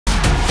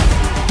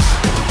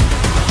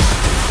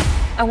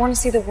I want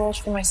to see the world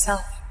for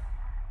myself,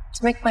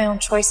 to make my own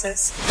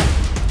choices.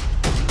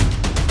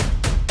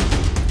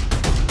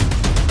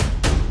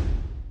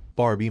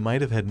 Barbie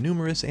might have had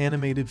numerous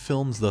animated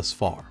films thus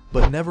far,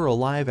 but never a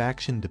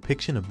live-action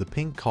depiction of the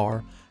pink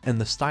car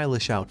and the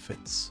stylish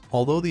outfits.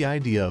 Although the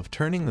idea of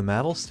turning the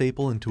Mattel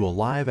staple into a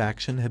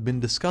live-action had been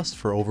discussed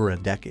for over a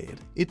decade,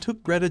 it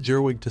took Greta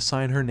Gerwig to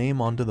sign her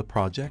name onto the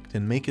project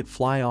and make it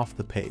fly off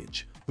the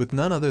page. With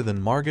none other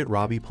than Margot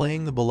Robbie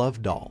playing the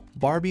beloved doll,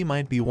 Barbie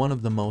might be one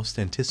of the most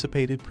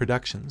anticipated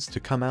productions to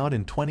come out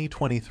in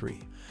 2023.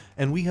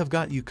 And we have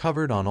got you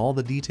covered on all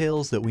the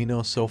details that we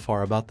know so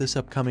far about this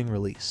upcoming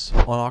release.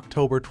 On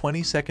October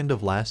 22nd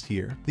of last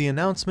year, the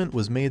announcement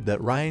was made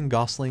that Ryan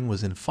Gosling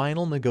was in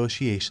final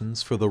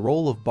negotiations for the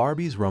role of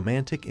Barbie's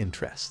romantic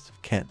interest,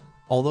 Ken.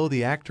 Although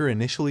the actor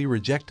initially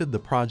rejected the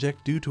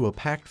project due to a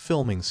packed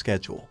filming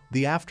schedule,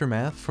 the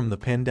aftermath from the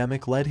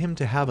pandemic led him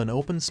to have an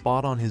open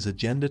spot on his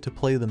agenda to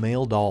play the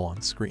male doll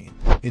on screen.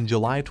 In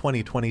July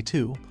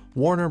 2022,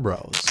 Warner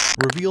Bros.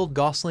 Revealed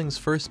Gosling's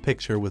first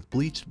picture with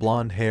bleached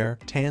blonde hair,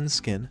 tan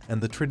skin, and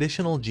the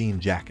traditional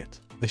jean jacket.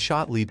 The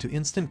shot led to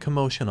instant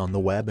commotion on the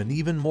web and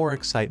even more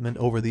excitement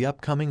over the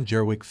upcoming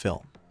Gerwig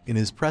film. In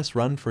his press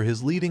run for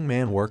his leading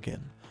man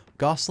work-in,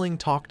 Gosling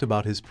talked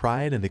about his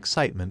pride and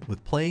excitement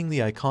with playing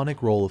the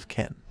iconic role of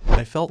Ken.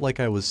 I felt like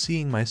I was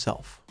seeing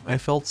myself. I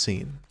felt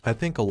seen. I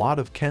think a lot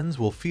of Kens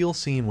will feel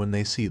seen when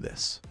they see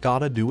this.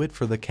 Gotta do it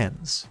for the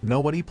Kens.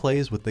 Nobody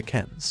plays with the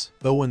Kens.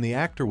 Though when the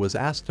actor was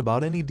asked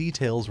about any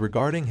details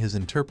regarding his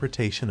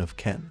interpretation of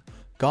Ken,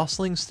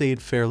 Gosling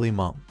stayed fairly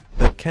mum.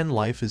 That Ken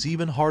life is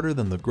even harder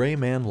than the gray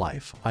man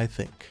life, I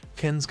think.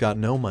 Ken's got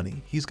no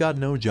money, he's got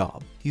no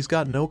job, he's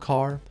got no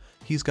car,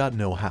 he's got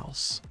no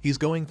house. He's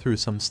going through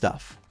some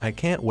stuff. I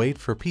can't wait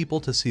for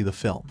people to see the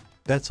film.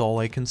 That's all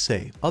I can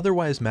say.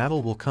 Otherwise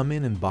Mattel will come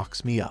in and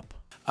box me up.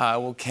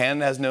 Well,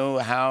 Ken has no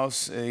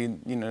house,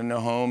 no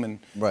home, and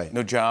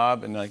no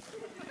job, and like,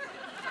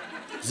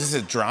 is this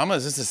a drama?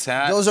 Is this a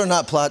sad? Those are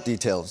not plot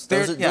details.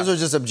 Those are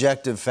just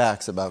objective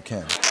facts about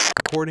Ken.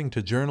 According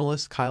to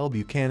journalist Kyle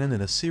Buchanan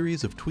in a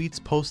series of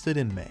tweets posted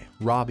in May,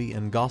 Robbie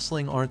and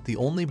Gosling aren't the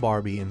only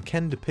Barbie and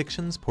Ken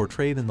depictions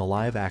portrayed in the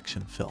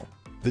live-action film.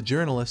 The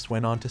journalist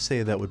went on to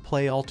say that would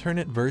play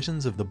alternate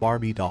versions of the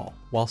Barbie doll,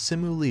 while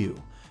Simu Liu,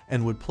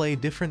 and would play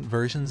different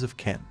versions of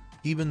Ken.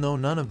 Even though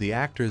none of the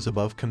actors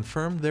above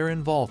confirmed their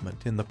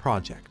involvement in the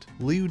project,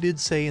 Liu did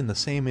say in the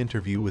same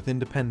interview with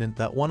Independent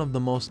that one of the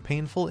most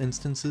painful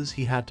instances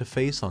he had to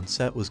face on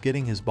set was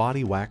getting his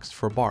body waxed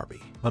for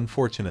Barbie.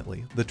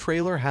 Unfortunately, the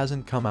trailer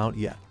hasn't come out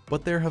yet,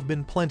 but there have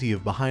been plenty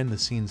of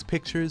behind-the-scenes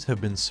pictures have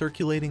been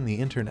circulating the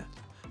internet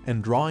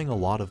and drawing a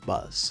lot of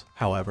buzz.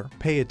 However,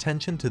 pay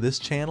attention to this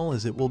channel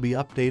as it will be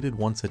updated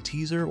once a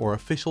teaser or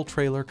official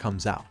trailer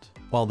comes out.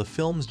 While the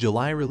film's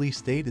July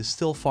release date is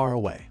still far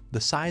away, the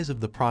size of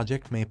the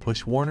project may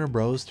push Warner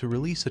Bros. To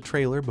release a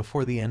trailer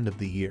before the end of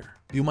the year.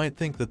 You might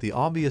think that the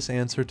obvious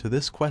answer to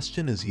this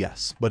question is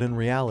yes, but in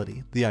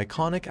reality, the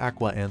iconic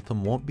Aqua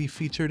anthem won't be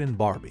featured in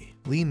Barbie.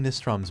 Leen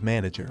Nystrom's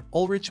manager,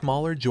 Ulrich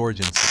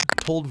Mahler-Jorgensen,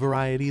 told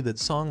Variety that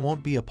song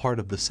won't be a part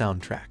of the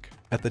soundtrack.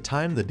 At the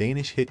time the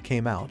Danish hit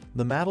came out,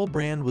 the Mattel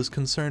brand was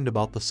concerned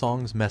about the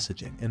song's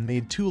messaging and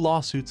made 2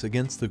 lawsuits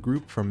against the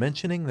group for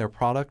mentioning their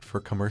product for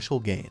commercial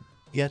gain.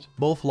 Yet,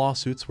 both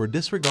lawsuits were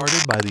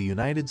disregarded by the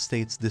United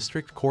States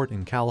District Court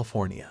in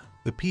California.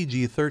 The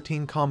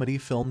PG-13 comedy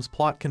film's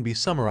plot can be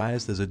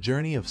summarized as a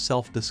journey of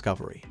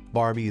self-discovery.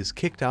 Barbie is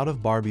kicked out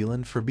of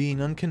Barbieland for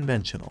being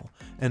unconventional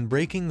and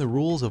breaking the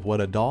rules of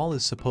what a doll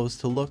is supposed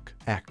to look,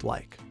 act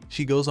like.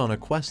 She goes on a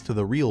quest to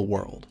the real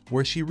world,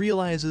 where she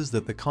realizes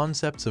that the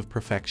concepts of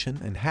perfection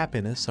and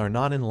happiness are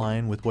not in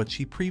line with what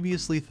she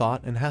previously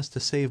thought and has to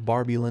save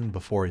Barbieland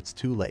before it's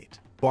too late.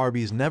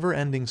 Barbie's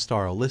never-ending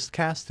star-list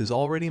cast is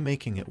already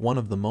making it one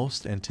of the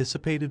most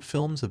anticipated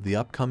films of the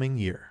upcoming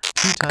year.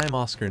 Two-time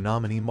Oscar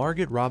nominee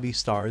Margot Robbie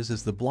stars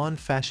as the blonde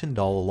fashion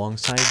doll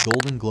alongside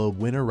Golden Globe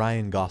winner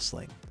Ryan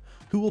Gosling,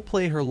 who will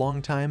play her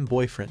longtime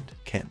boyfriend,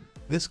 Ken.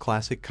 This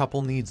classic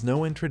couple needs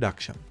no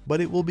introduction,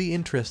 but it will be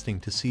interesting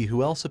to see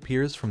who else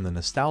appears from the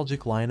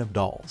nostalgic line of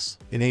dolls.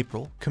 In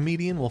April,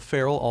 comedian Will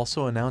Ferrell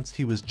also announced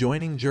he was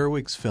joining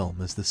Gerwig's film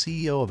as the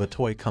CEO of a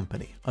toy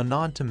company, a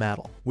nod to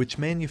Mattel, which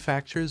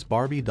manufactures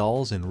Barbie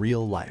dolls in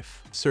real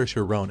life.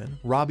 Saoirse Ronan,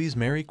 Robbie's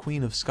Mary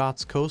Queen of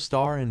Scots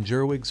co-star and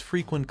Gerwig's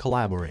frequent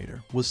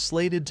collaborator, was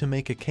slated to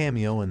make a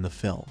cameo in the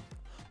film,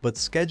 but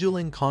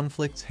scheduling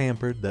conflicts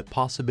hampered that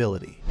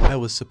possibility. I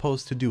was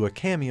supposed to do a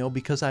cameo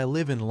because I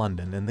live in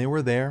London and they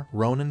were there,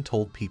 Ronan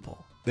told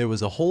People. There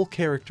was a whole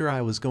character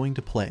I was going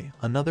to play,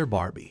 another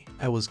Barbie.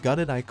 I was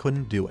gutted I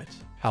couldn't do it.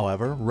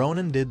 However,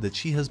 Ronan did that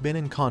she has been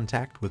in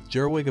contact with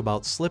Gerwig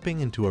about slipping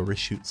into a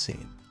reshoot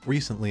scene.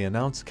 Recently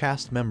announced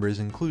cast members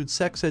include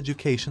Sex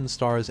Education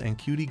stars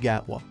Ncuti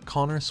Gatwa,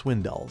 Connor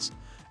Swindells,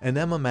 and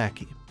Emma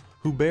Mackey,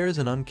 who bears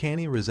an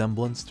uncanny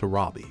resemblance to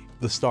Robbie.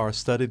 The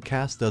star-studded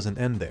cast doesn't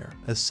end there,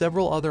 as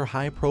several other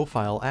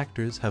high-profile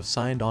actors have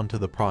signed onto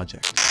the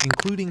project.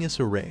 including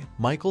Issa Rae,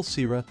 Michael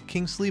Cera,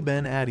 Kingsley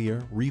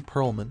Ben-Adir, Rhea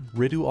Perlman,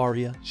 Ritu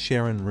Arya,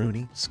 Sharon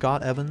Rooney,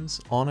 Scott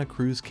Evans, Anna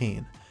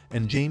Cruz-Kane,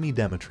 and Jamie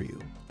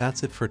Demetriou.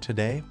 That's it for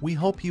today. We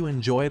hope you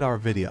enjoyed our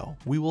video.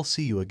 We will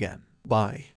see you again. Bye.